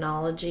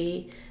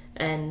terminology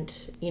and,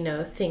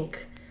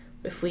 think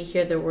if we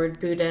hear the word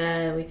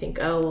Buddha, we think,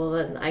 oh, well,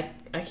 then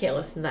I can't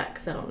listen to that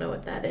because I don't know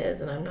what that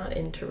is and I'm not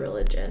into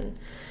religion.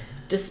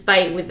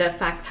 Despite with the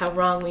fact how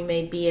wrong we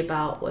may be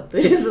about what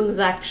Buddhism is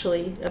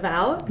actually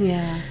about.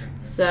 Yeah.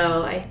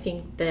 So I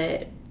think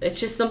that it's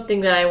just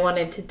something that I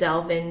wanted to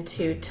delve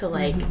into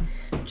to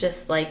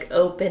just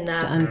open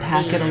up, to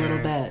unpack it a little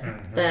bit,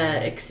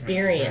 the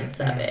experience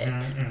of it.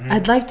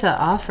 I'd like to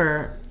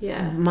offer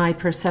my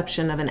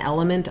perception of an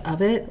element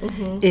of it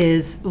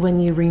is when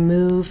you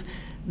remove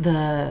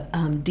the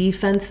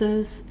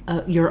defenses,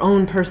 your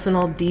own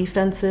personal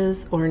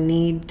defenses, or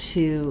need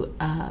to,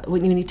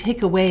 when you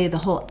take away the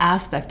whole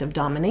aspect of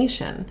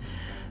domination,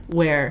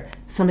 where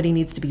somebody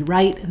needs to be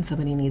right and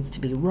somebody needs to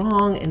be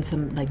wrong, and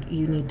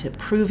you need to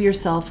prove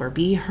yourself or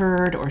be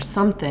heard or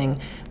something.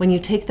 When you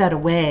take that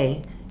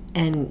away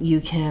and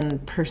you can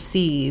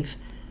perceive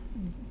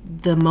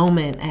the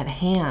moment at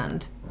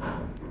hand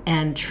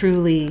and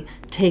truly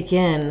take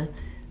in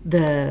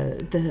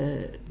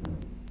the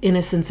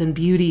innocence and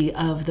beauty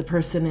of the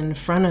person in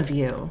front of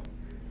you,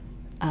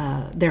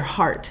 their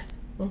heart,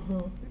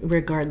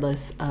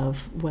 regardless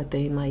of what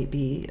they might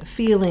be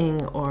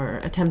feeling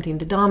or attempting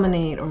to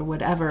dominate or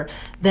whatever,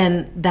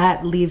 then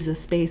that leaves a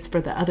space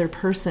for the other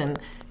person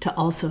to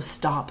also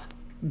stop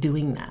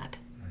doing that.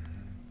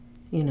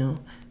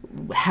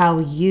 How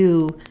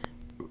you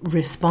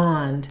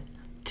respond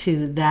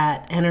to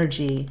that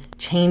energy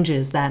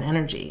changes that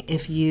energy.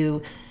 If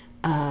you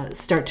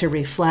start to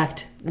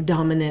reflect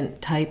domination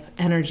type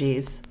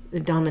energies,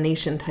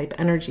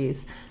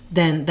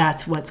 then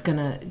that's what's going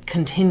to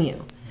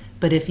continue.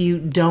 But if you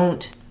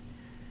don't,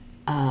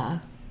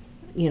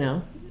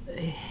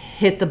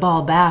 hit the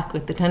ball back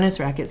with the tennis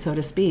racket, so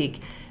to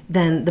speak,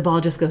 then the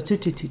ball just goes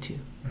toot.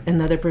 And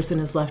the other person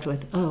is left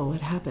with, oh,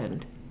 what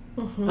happened?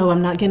 Oh,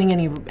 I'm not getting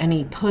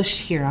any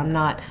push here. I'm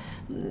not,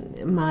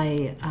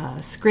 my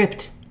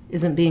script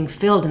isn't being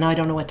filled, and now I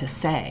don't know what to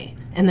say.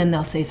 And then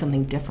they'll say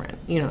something different,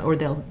 or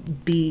they'll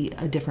be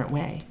a different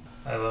way.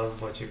 I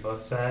love what you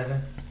both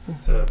said.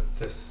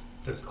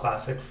 This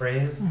classic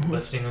phrase,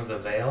 lifting of the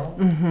veil,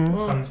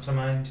 comes to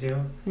mind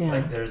too. Yeah.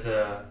 Like there's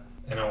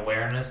an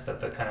awareness that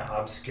the kind of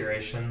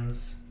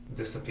obscurations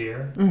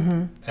disappear,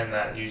 and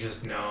that you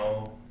just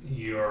know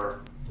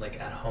you're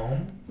at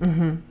home.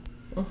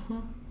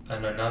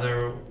 And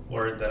another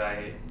word that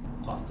I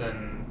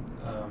often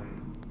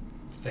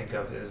think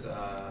of is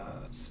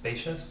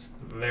spacious,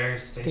 very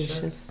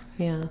spacious.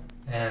 Yeah.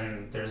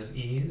 And there's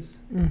ease,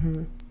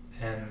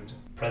 and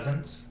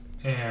presence,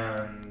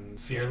 and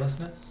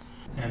fearlessness,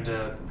 and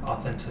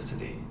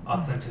authenticity.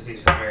 Authenticity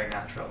is very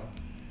natural.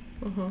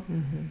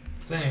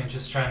 So anyway,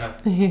 just trying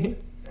to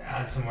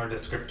add some more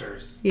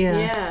descriptors.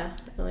 Yeah,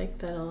 I like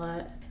that a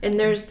lot. And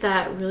there's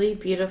that really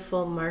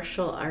beautiful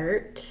martial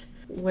art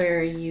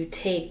where you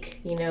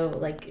take,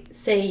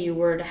 say you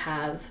were to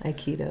have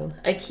Aikido,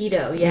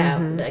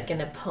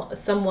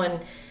 someone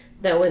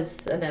that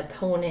was an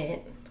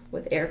opponent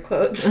with air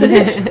quotes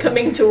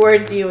coming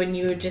towards you, and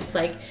you would just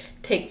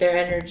take their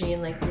energy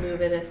and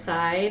move it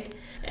aside.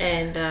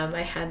 And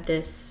I had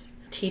this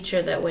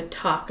teacher that would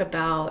talk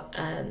about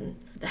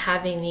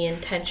having the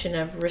intention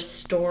of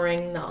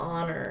restoring the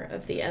honor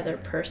of the other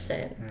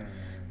person,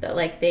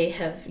 that they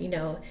have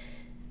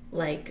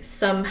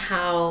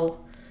somehow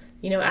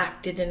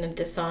acted in a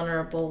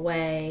dishonorable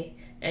way,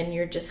 and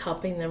you're just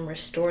helping them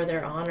restore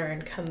their honor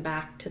and come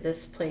back to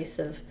this place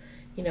of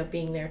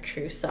being their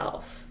true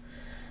self.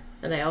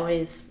 And I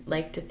always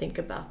like to think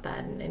about that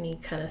in any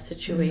kind of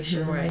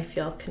situation where I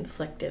feel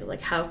conflicted.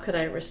 How could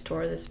I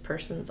restore this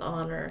person's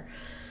honor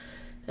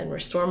and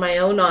restore my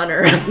own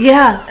honor?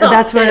 Yeah,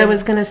 that's what I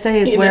was going to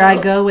say, is where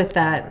I go with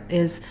that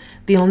is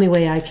the only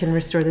way I can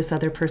restore this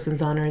other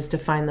person's honor is to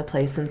find the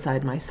place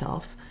inside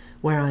myself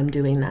where I'm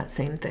doing that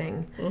same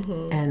thing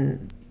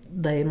and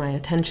lay my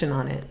attention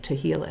on it to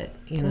heal it,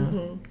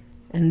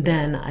 and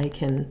then I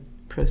can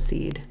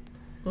proceed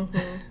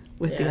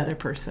with the other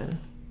person.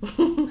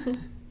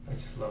 I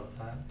just love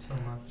that so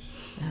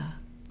much. Yeah.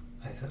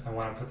 I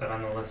want to put that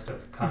on the list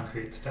of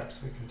concrete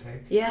steps we can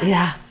take. Yes.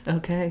 Yeah.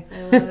 Okay.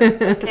 I love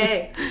it.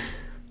 Okay.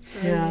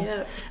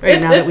 Yep.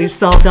 Right now that we've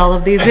solved all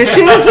of these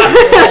issues.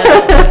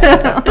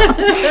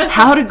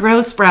 How to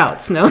grow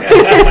sprouts. No.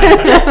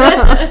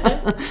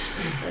 I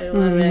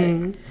love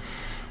it.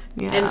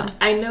 Yeah. And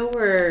I know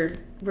we're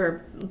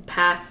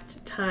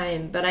past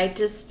time, but I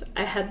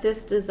had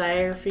this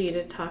desire for you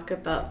to talk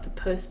about the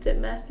Post-it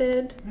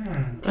method.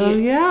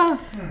 Yeah.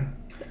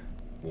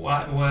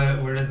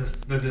 Where did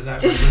the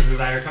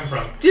desire come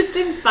from? Just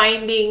in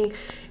finding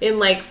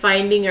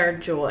our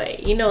joy.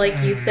 You know, like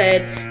you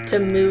said, to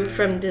move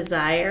from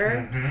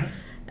desire,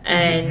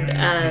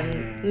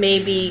 and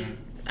maybe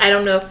I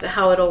don't know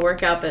how it'll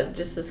work out, but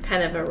just as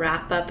kind of a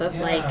wrap up of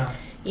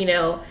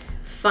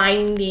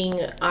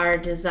finding our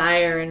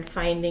desire and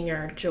finding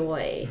our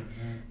joy.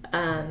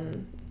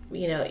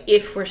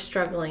 If we're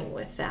struggling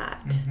with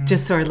that.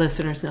 Just so our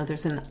listeners know,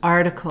 there's an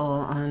article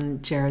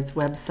on Jared's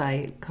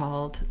website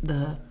called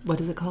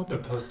what is it called? The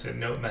Post-it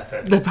Note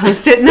Method. The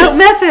Post-it Note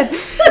Method.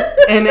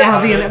 And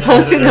Abby and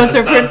Post-it notes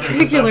are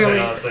particularly...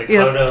 It's like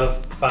how to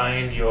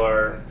find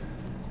your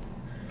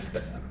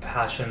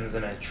passions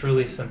in a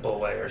truly simple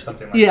way or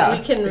something like that.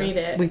 We can read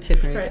it. We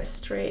can read it.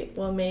 Straight.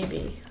 Well,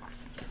 maybe.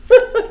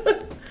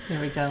 There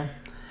we go.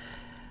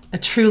 A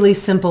truly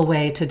simple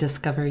way to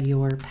discover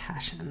your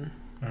passion.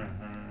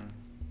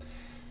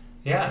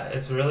 Yeah, it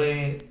is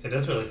really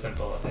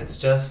simple. It's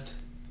just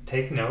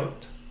take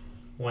note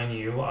when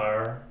you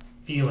are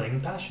feeling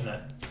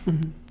passionate.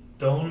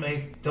 Don't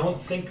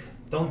think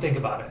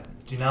about it.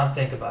 Do not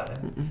think about it.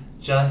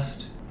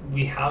 Just,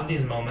 we have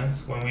these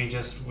moments when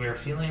we're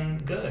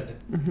feeling good,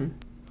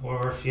 or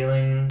we're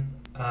feeling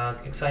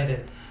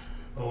excited,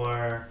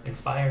 or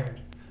inspired,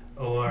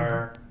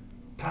 or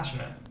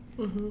passionate.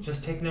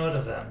 Just take note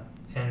of them,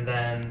 and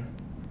then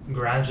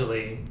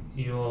gradually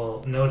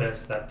you'll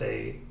notice that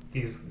these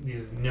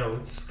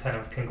notes kind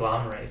of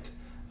conglomerate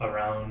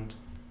around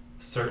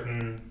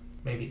certain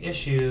maybe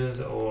issues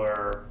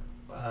or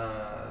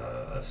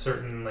a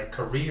certain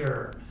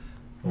career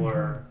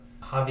or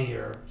hobby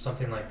or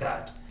something like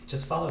that.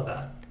 Just follow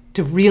that.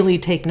 To really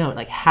take note,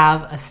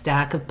 have a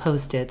stack of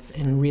Post-its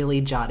and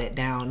really jot it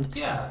down.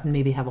 Yeah. And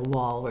maybe have a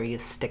wall where you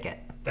stick it.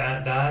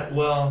 I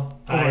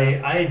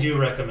do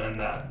recommend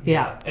that.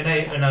 Yeah.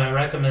 And I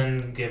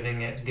recommend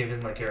giving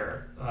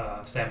your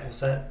sample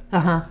set.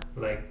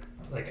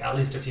 Like at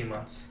least a few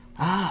months.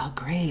 Oh,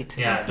 great.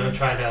 Yeah, don't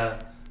try to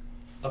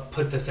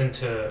put this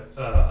into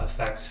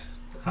effect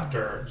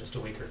after just a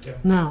week or two.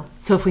 No.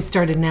 So if we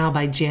started now,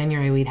 by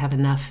January, we'd have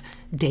enough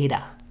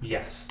data.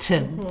 Yes.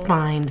 To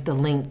find the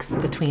links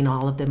between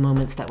all of the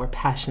moments that we're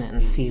passionate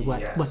and see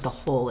what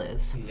the whole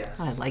is.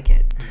 Yes. I like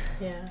it.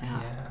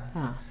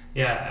 Yeah.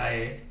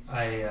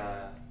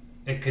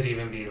 It could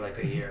even be like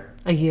a year.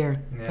 A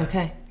year. Yeah.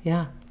 Okay.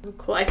 Yeah.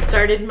 Cool. I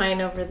started mine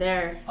over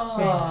there. See?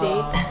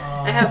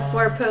 I have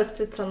 4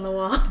 Post-its on the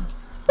wall.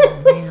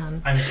 Oh,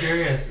 man. I'm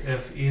curious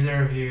if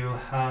either of you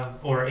have,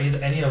 or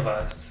any of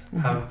us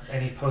have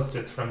any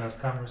Post-its from this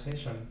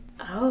conversation.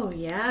 Oh,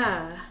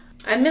 yeah.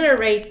 I'm going to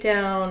write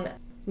down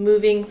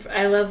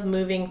I love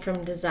moving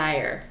from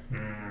desire.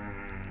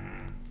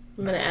 I'm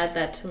going to add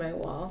that to my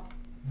wall.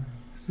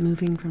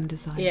 Moving from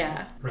desire.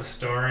 Yeah.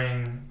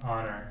 Restoring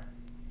honor.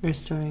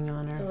 Restoring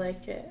honor. I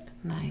like it.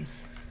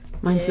 Nice.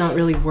 Mine's not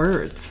really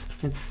words.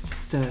 It's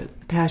just a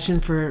passion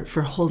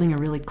for holding a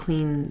really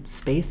clean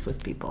space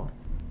with people.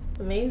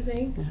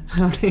 Amazing. Yeah.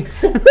 Oh,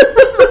 thanks. I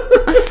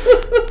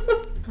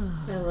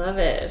love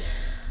it.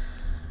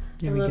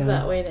 There I we love go.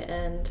 that way to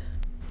end.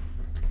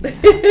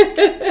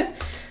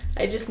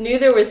 I just knew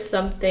there was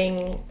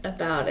something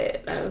about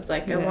it. I was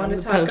like, I want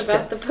to talk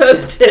about the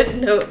Post-it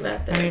note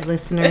method. All right,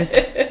 listeners,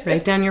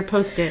 write down your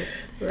Post-it.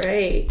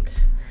 Right.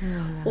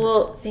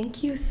 Well,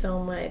 thank you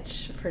so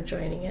much for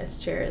joining us,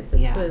 Jared.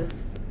 This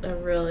was a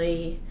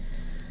really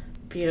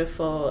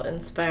beautiful,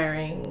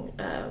 inspiring,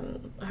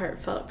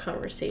 heartfelt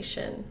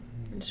conversation.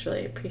 I just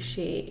really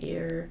appreciate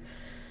your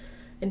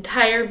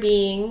entire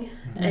being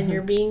and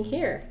your being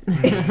here.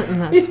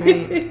 That's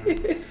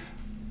right.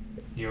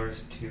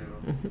 Yours too,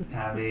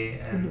 Abby,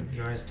 and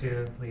yours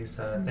too,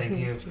 Lisa. Thank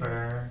you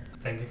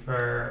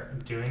for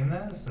doing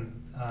this, and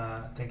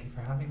thank you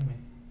for having me.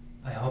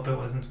 I hope it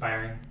was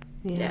inspiring.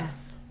 Yeah.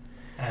 Yes.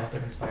 I hope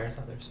it inspires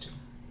others too.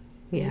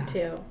 Yeah. Me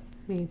too.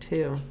 Me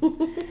too.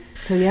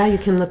 So you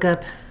can look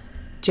up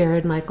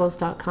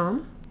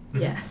jaredmichaels.com.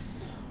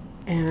 Yes.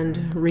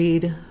 And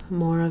read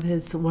more of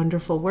his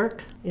wonderful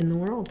work in the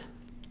world.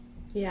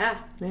 Yeah.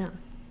 Yeah.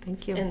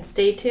 Thank you. And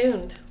stay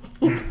tuned.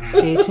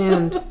 Stay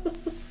tuned.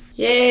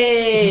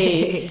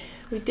 Yay!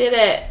 We did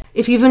it.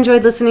 If you've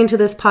enjoyed listening to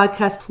this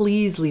podcast,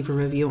 please leave a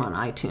review on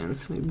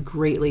iTunes. We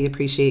greatly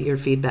appreciate your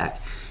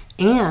feedback.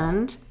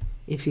 And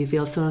if you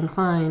feel so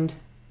inclined,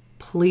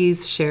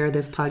 please share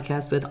this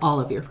podcast with all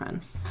of your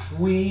friends.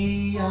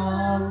 We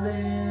all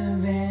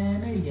live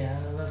in a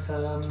yellow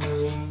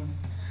submarine,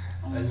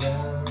 a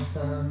yellow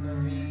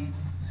submarine,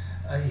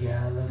 a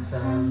yellow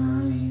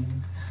submarine.